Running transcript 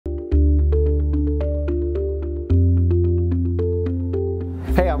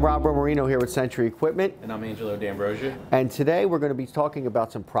Hey, I'm Rob Marino here with Sentry Equipment. And I'm Angelo D'Ambrosio. And today we're going to be talking about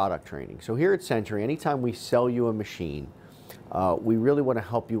some product training. So here at Sentry, anytime we sell you a machine, we really want to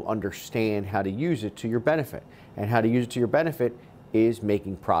help you understand how to use it to your benefit. And how to use it to your benefit is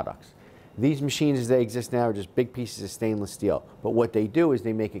making products. These machines as they exist now are just big pieces of stainless steel. But what they do is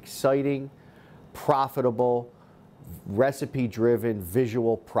they make exciting, profitable, recipe-driven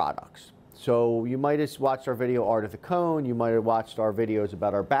visual products. So you might have watched our video Art of the Cone, you might have watched our videos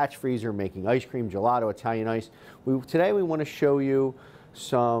about our batch freezer, making ice cream, gelato, Italian ice. Today we want to show you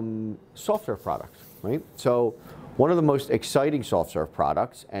some soft serve products, right? So one of the most exciting soft serve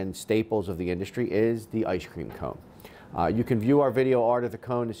products and staples of the industry is the ice cream cone. You can view our video Art of the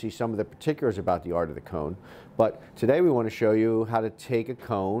Cone to see some of the particulars about the Art of the Cone, but today we want to show you how to take a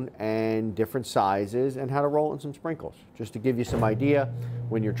cone and different sizes and how to roll it in some sprinkles, just to give you some idea.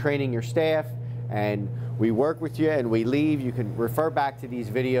 When you're training your staff and we work with you and we leave, you can refer back to these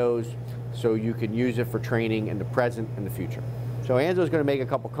videos so you can use it for training in the present and the future. So Anzo's going to make a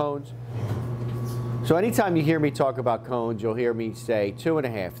couple cones. So anytime you hear me talk about cones, you'll hear me say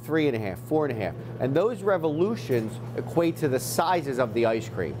 2.5, 3.5, 4.5. And those revolutions equate to the sizes of the ice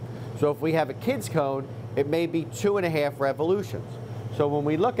cream. So if we have a kid's cone, it may be 2.5 revolutions. So when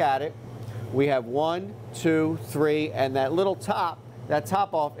we look at it, we have 1, 2, 3, and that little top, that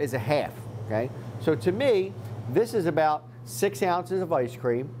top off is a half, okay? So to me, this is about 6 ounces of ice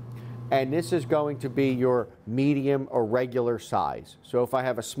cream, and this is going to be your medium or regular size. So if I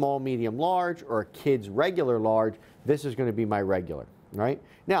have a small, medium, large, or a kid's regular large, this is going to be my regular, right?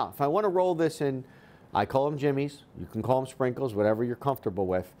 Now, if I want to roll this in, I call them jimmies, you can call them sprinkles, whatever you're comfortable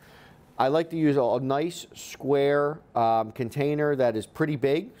with. I like to use a nice square container that is pretty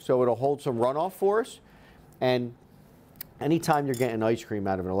big, so it'll hold some runoff for us. And anytime you're getting ice cream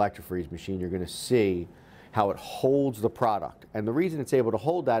out of an electro-freeze machine, you're going to see how it holds the product. And the reason it's able to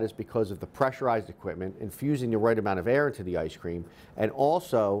hold that is because of the pressurized equipment, infusing the right amount of air into the ice cream, and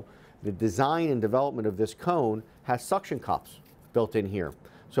also the design and development of this cone has suction cups built in here.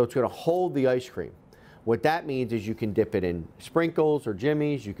 So it's going to hold the ice cream. What that means is you can dip it in sprinkles or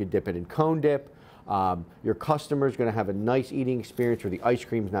jimmies, you can dip it in cone dip. Your customer is going to have a nice eating experience where the ice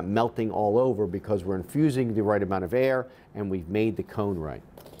cream is not melting all over because we're infusing the right amount of air and we've made the cone right.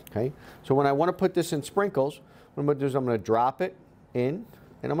 Okay? So when I want to put this in sprinkles, what I'm going to do is I'm going to drop it in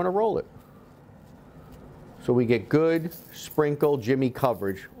and I'm going to roll it. So we get good sprinkle jimmy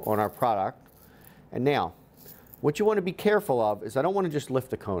coverage on our product. And now, what you want to be careful of is I don't want to just lift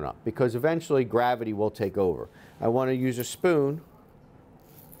the cone up because eventually gravity will take over. I want to use a spoon,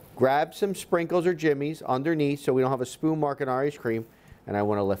 grab some sprinkles or jimmies underneath so we don't have a spoon mark in our ice cream, and I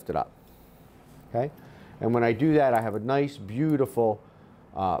want to lift it up. Okay? And when I do that, I have a nice, beautiful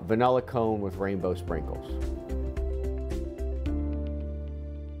vanilla cone with rainbow sprinkles.